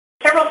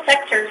several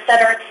sectors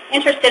that are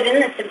interested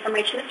in this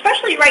information,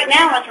 especially right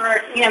now as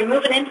we're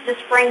moving into the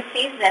spring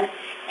season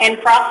and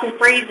frost and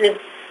freeze is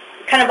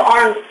kind of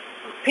on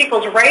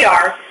people's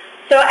radar.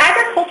 So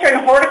agriculture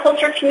and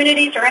horticulture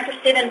communities are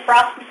interested in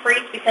frost and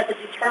freeze because it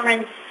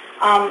determines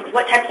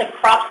what types of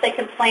crops they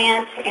can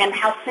plant and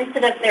how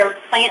sensitive their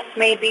plants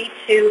may be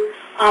to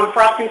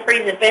frost and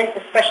freeze events,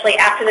 especially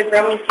after the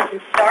growing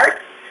season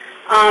starts.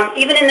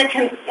 Even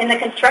in the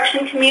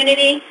construction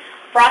community,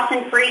 frost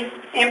and freeze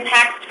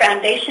impacts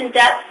foundation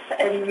depths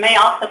and may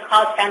also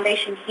cause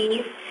foundation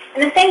heave.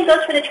 And the same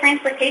goes for the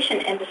transportation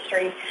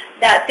industry,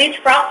 that these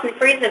frost and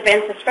freeze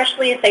events,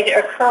 especially if they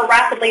occur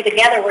rapidly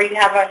together where you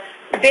have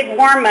a big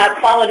warm-up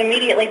followed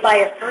immediately by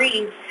a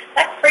freeze,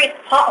 that creates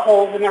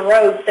potholes in the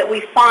roads that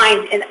we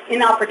find in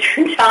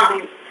inopportune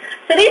times.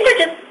 So these are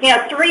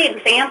just 3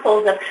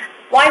 examples of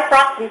why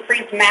frost and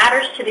freeze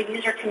matters to the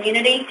user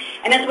community.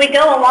 And as we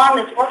go along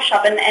this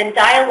workshop and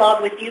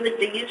dialogue with you as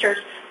the users,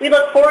 we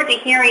look forward to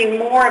hearing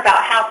more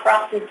about how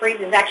frost and freeze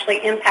is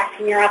actually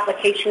impacting your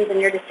applications and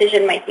your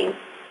decision making.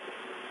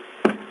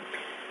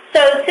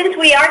 So since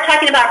we are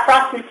talking about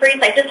frost and freeze,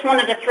 I just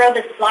wanted to throw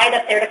this slide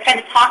up there to kind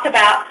of talk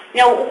about,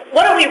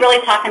 what are we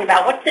really talking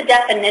about? What's the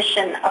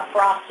definition of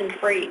frost and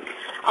freeze?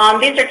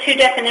 These are 2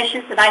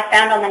 definitions that I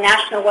found on the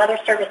National Weather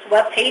Service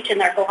webpage in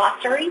their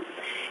glossary.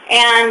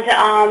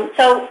 And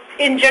so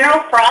in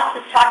general, frost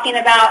is talking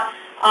about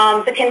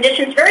the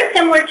conditions very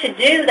similar to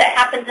dew that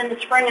happens in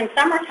the spring and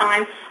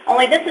summertime,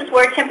 only this is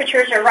where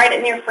temperatures are right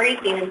at near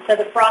freezing, and so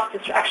the frost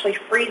is actually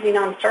freezing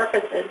on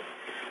surfaces.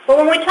 But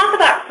when we talk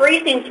about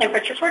freezing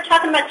temperatures, we're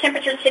talking about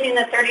temperatures hitting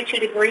the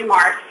 32-degree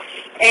mark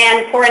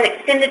and for an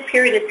extended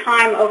period of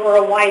time over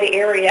a wide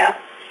area.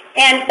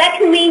 And that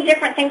can mean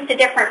different things to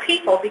different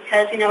people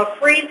because, a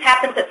freeze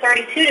happens at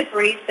 32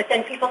 degrees, but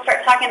then people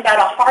start talking about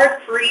a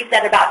hard freeze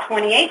at about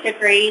 28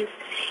 degrees,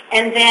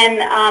 and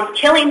then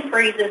killing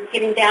freezes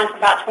getting down to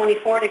about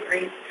 24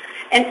 degrees.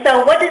 And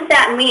so what does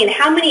that mean?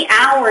 How many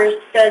hours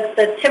does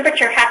the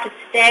temperature have to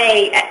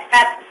stay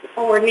at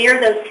or near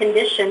those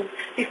conditions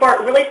before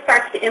it really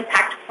starts to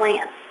impact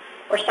plants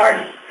or start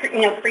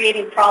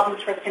creating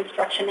problems for the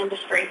construction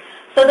industry?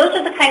 So those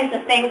are the kinds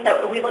of things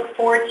that we look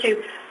forward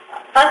to,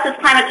 us as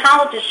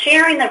climatologists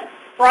sharing the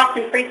frost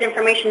and freeze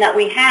information that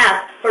we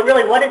have, but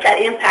really what does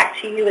that impact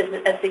to you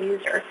as the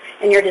user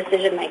in your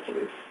decision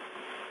making?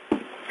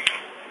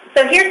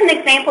 So here's an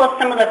example of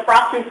some of the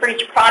frost and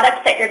freeze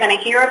products that you're going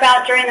to hear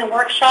about during the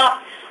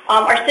workshop.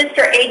 Our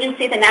sister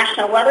agency, the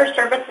National Weather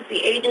Service, is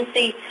the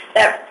agency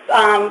that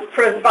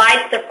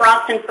provides the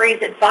frost and freeze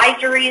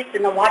advisories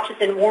and the watches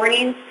and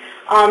warnings.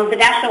 The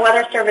National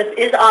Weather Service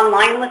is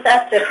online with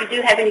us, so if you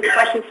do have any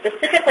questions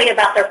specifically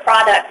about their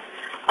products,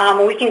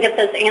 we can get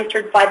those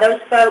answered by those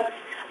folks.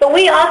 But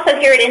we also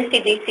here at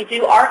NCDC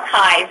do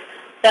archive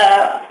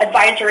the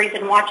advisories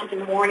and watches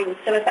and warnings.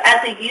 So if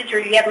as a user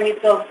you ever need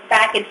to go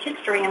back in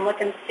history and look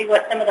and see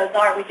what some of those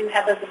are, we do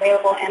have those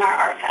available in our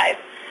archive.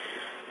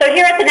 So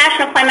here at the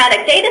National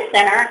Climatic Data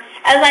Center,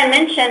 as I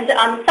mentioned,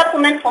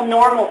 supplemental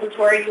normals is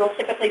where you'll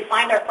typically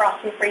find our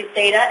frost and freeze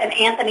data, and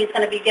Anthony's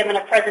going to be giving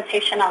a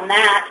presentation on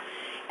that.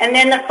 And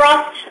then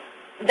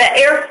the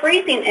air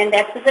freezing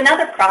index is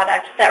another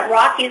product that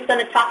Rocky is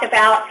going to talk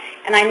about,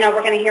 and I know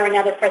we're going to hear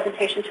another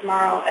presentation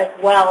tomorrow as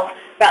well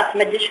about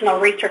some additional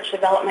research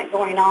development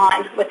going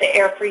on with the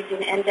air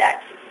freezing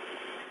index.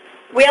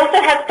 We also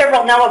have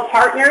several NOAA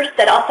partners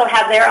that also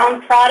have their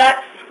own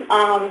products.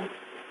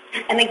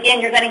 And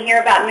again, you're going to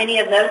hear about many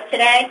of those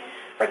today.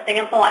 For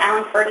example,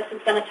 Alan Curtis is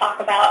going to talk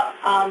about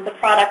the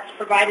products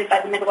provided by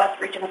the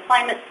Midwest Regional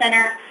Climate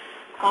Center.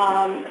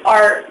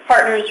 Our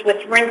partners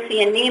with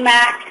RINSI and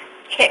NEMAC,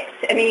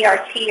 KICS, and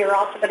ERT are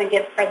also going to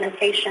give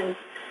presentations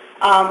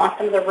on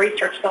some of the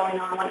research going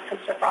on when it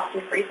comes to frost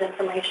and freeze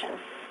information.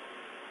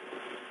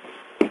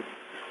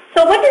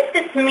 So what does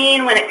this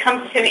mean when it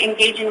comes to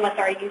engaging with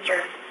our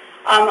users?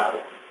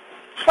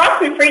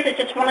 Frost and freeze is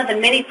just one of the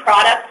many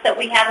products that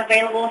we have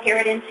available here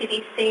at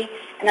NCDC,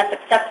 and that's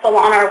accessible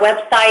on our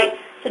website.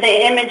 So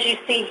the image you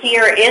see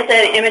here is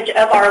an image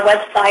of our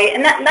website,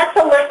 and that's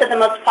a list of the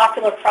most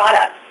popular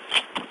products.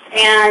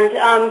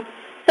 And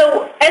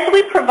so as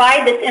we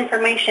provide this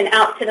information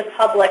out to the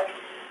public,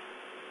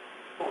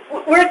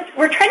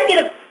 we're trying to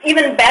get an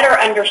even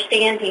better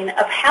understanding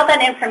of how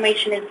that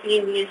information is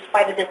being used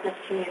by the business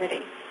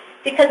community.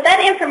 Because that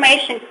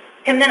information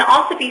can then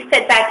also be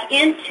fed back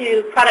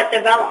into product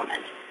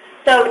development.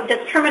 So does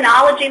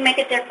terminology make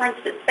a difference?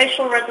 Does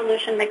spatial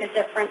resolution make a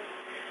difference?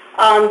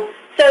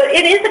 So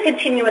it is a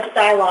continuous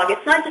dialogue.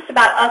 It's not just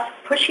about us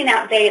pushing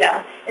out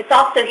data. It's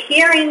also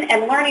hearing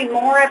and learning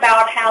more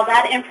about how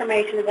that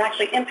information is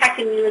actually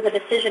impacting you as a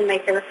decision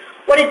maker.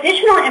 What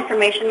additional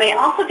information may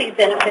also be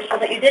beneficial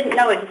that you didn't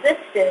know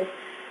existed.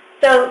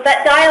 So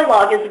that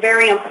dialogue is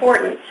very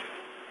important.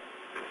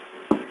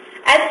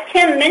 As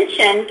Tim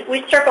mentioned,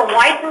 we serve a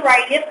wide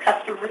variety of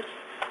customers.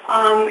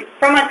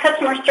 From a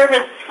customer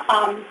service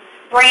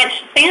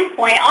branch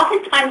standpoint,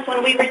 oftentimes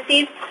when we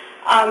receive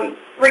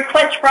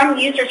requests from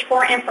users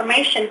for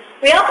information,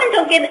 we often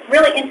don't get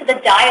really into the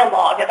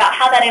dialogue about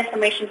how that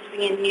information is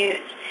being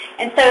used.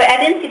 And so at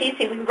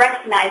NCDC, we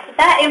recognize that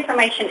that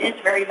information is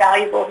very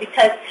valuable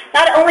because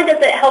not only does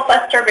it help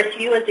us service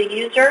you as a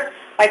user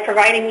by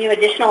providing you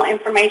additional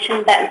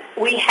information that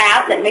we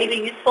have that may be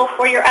useful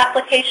for your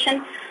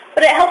application,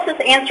 but it helps us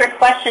answer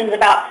questions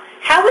about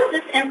how is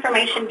this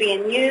information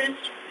being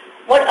used,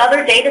 what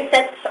other data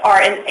sets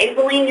are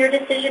enabling your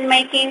decision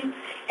making,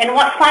 and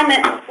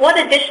what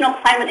additional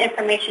climate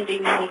information do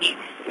you need?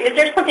 Is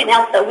there something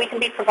else that we can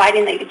be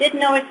providing that you didn't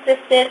know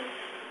existed?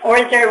 Or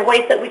is there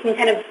ways that we can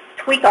kind of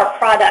tweak our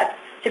product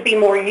to be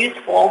more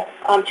useful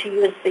to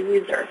you as the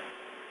user?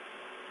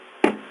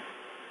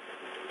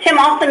 Tim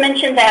also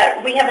mentioned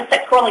that we have a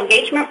sectoral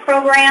engagement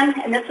program,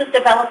 and this was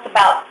developed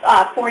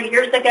about 4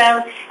 years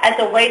ago as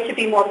a way to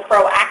be more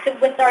proactive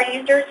with our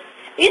users.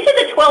 These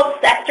are the 12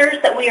 sectors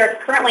that we are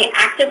currently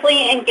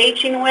actively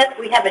engaging with.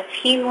 We have a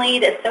team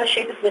lead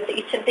associated with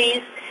each of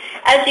these.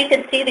 As you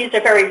can see, these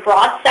are very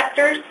broad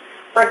sectors.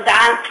 For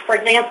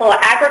example,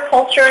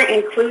 agriculture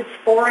includes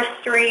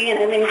forestry, and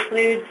it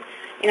includes,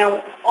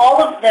 all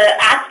of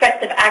the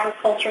aspects of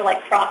agriculture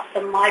like crops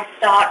and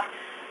livestock.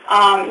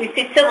 You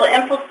see civil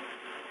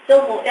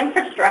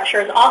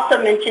infrastructure is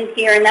also mentioned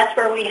here, and that's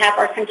where we have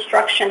our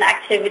construction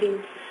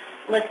activities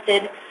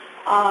listed.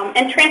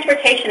 And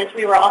transportation, as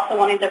we were also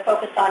wanting to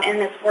focus on in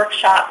this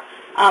workshop,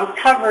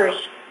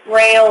 covers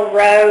rail,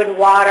 road,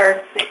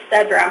 water,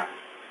 etc.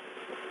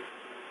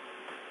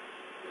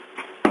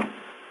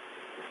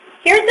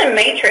 Here's a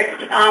matrix.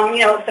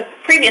 The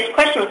previous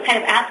question was kind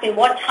of asking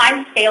what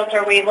time scales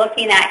are we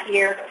looking at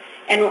here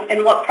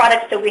and what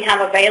products do we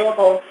have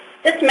available.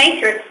 This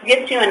matrix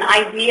gives you an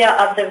idea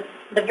of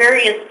the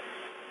various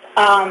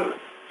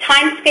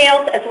time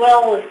scales as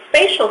well as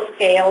spatial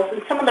scales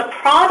and some of the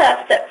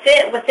products that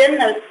fit within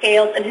those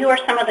scales and who are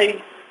some of the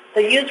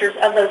users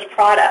of those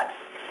products.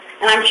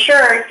 And I'm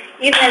sure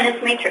even in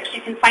this matrix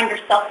you can find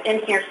yourself in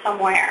here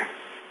somewhere.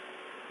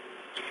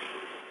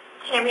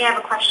 Tammy, I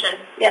have a question.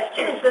 Yes,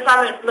 Judy. Since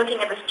I'm looking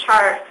at this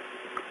chart,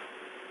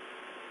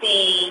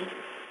 the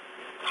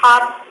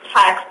top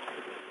text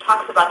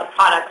talks about the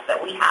products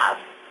that we have.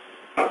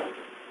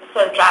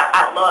 So drought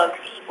outlook,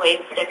 heat wave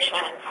prediction,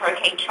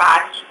 hurricane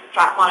track,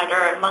 drought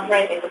monitor, and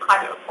monthly phase of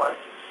climate reports.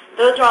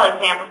 Those are all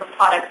examples of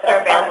products that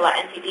are available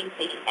at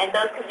NCDC, and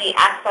those can be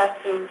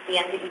accessed through the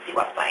NCDC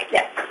website.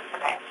 Yes.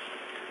 Okay.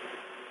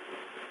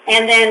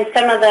 And then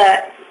some of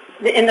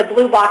in the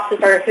blue boxes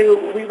are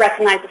who we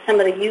recognize as some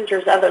of the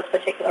users of those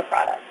particular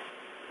products.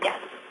 Yes.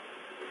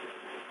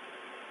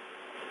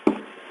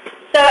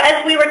 So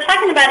as we were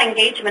talking about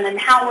engagement and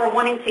how we're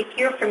wanting to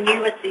hear from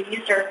you as the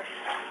user,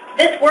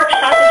 this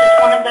workshop is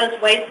just one of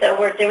those ways that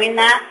we're doing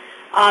that.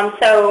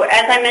 So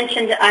as I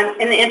mentioned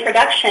in the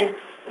introduction,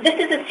 this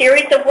is a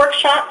series of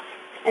workshops,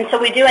 and so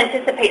we do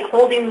anticipate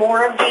holding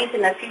more of these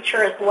in the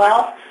future as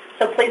well.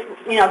 So please,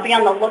 be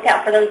on the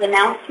lookout for those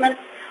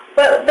announcements.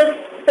 But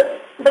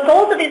the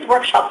goals of these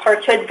workshops are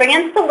to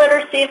advance the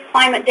literacy of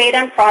climate data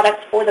and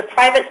products for the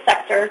private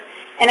sector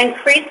and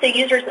increase the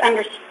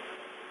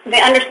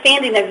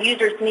understanding of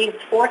users' needs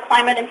for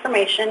climate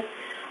information.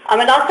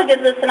 It also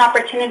gives us an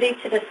opportunity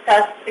to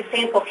discuss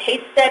example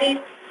case studies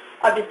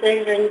of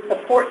decision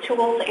support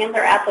tools and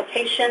their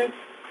applications.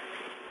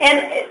 And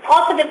it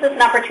also gives us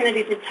an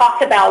opportunity to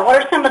talk about what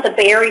are some of the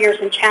barriers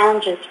and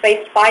challenges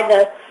faced by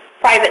the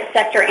private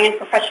sector and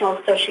professional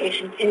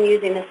associations in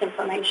using this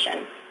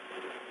information.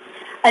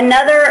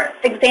 Another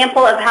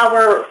example of how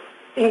we're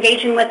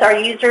engaging with our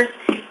users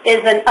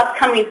is an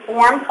upcoming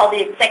forum called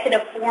the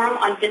Executive Forum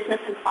on Business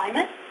and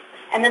Climate.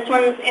 And this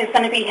one is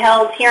going to be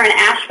held here in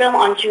Asheville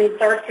on June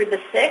 3rd through the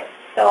 6th.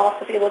 So I'll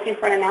also be looking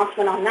for an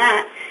announcement on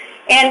that.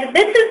 And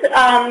this is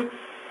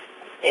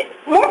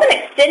more of an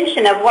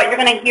extension of what you're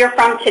going to hear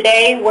from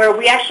today, where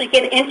we actually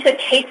get into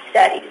case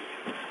studies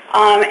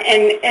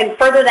and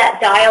further that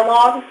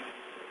dialogue.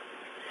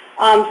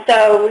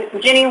 So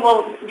Jenny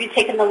will be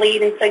taking the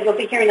lead, and so you'll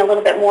be hearing a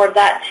little bit more of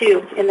that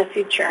too in the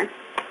future.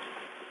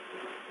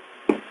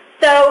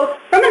 So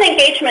from an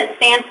engagement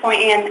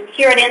standpoint, and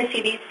here at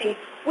NCDC,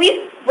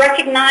 we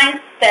recognize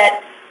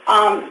that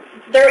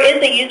there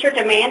is a user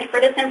demand for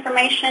this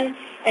information,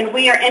 and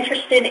we are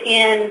interested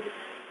in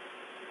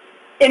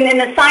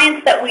the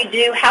science that we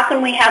do. How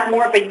can we have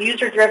more of a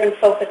user-driven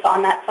focus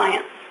on that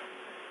science?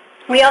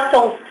 We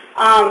also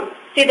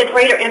see the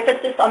greater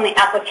emphasis on the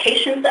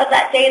applications of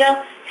that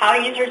data, how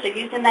users are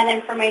using that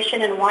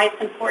information and why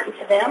it's important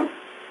to them.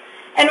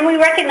 And we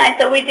recognize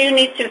that we do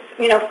need to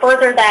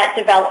further that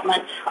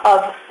development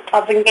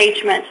of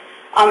engagement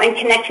and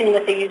connecting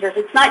with the users.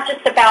 It's not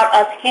just about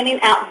us handing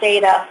out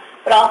data,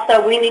 but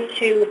also we need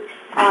to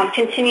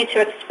continue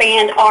to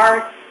expand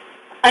our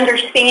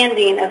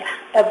understanding of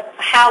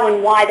how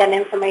and why that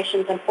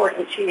information is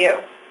important to you.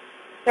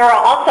 There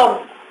are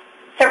also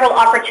several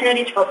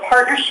opportunities for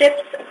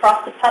partnerships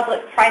across the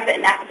public, private,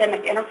 and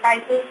academic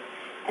enterprises.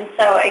 And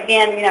so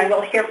again,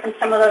 you'll hear from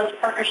some of those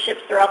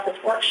partnerships throughout this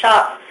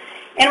workshop.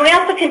 And we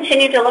also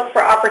continue to look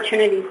for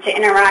opportunities to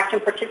interact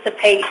and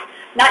participate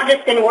not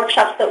just in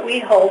workshops that we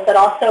hold, but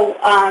also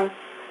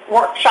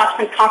workshops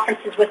and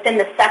conferences within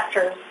the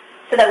sectors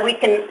so that we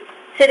can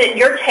sit at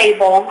your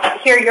table,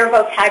 hear your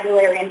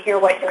vocabulary, and hear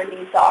what your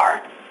needs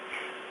are.